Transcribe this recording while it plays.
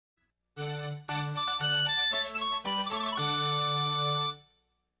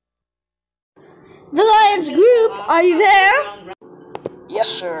Are you there? Yes,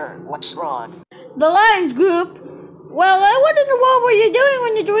 sir. What's wrong? The Lyons Group. Well, I want to know what were you doing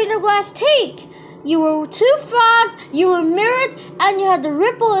when you doing the last take? You were too fast, you were mirrored, and you had the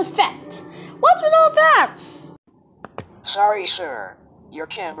ripple effect. What's with all that? Sorry, sir. Your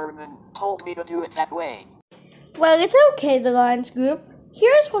cameraman told me to do it that way. Well, it's okay, the Lyons Group.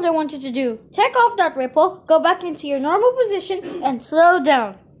 Here's what I want you to do. Take off that ripple, go back into your normal position, and slow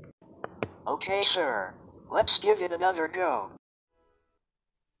down. Okay, sir. Let's give it another go.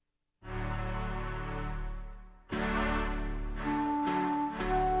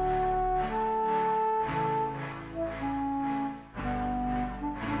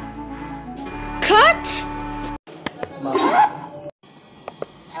 Cut!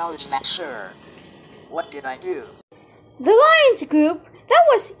 How is that, sir? What did I do? The Lyons Group, that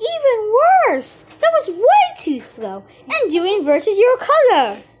was even worse. That was way too slow. And you inverted your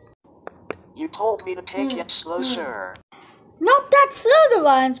color. You told me to take it slow, sir. Not that slow, the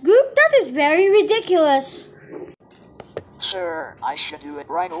Lyons Group. That is very ridiculous. Sir, I should do it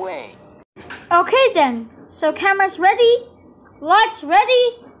right away. Okay then. So cameras ready? Lights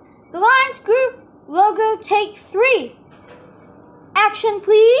ready? The Lyons Group logo take 3. Action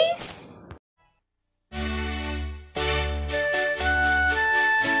please.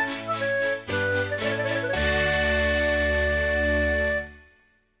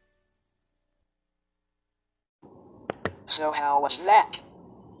 So how was that?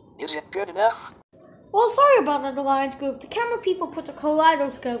 Is it good enough? Well, sorry about that, the Lyons Group. The camera people put a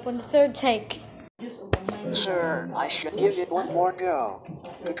kaleidoscope on the 3rd take. Sir, I should give it one more go,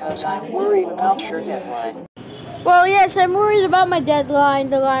 because I'm worried about your deadline. Well, yes, I'm worried about my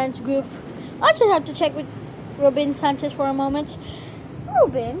deadline, the Lyons Group. I just have to check with Ruben Sanchez for a moment.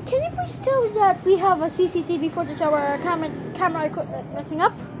 Ruben, can you please tell me that we have a CCTV footage of our camera equipment messing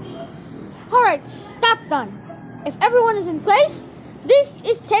up? Alright, that's done. If everyone is in place, this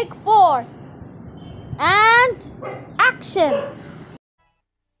is take 4. And action!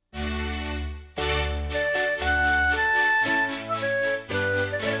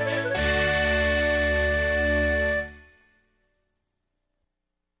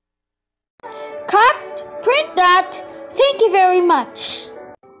 Cut! Print that! Thank you very much.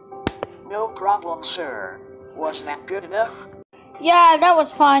 No problem, sir. Was that good enough? Yeah, that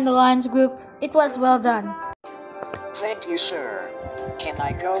was fine, the Lyons Group. It was well done. Thank you, sir. Can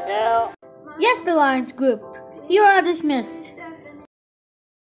I go now? Yes, the Lyons Group. You are dismissed.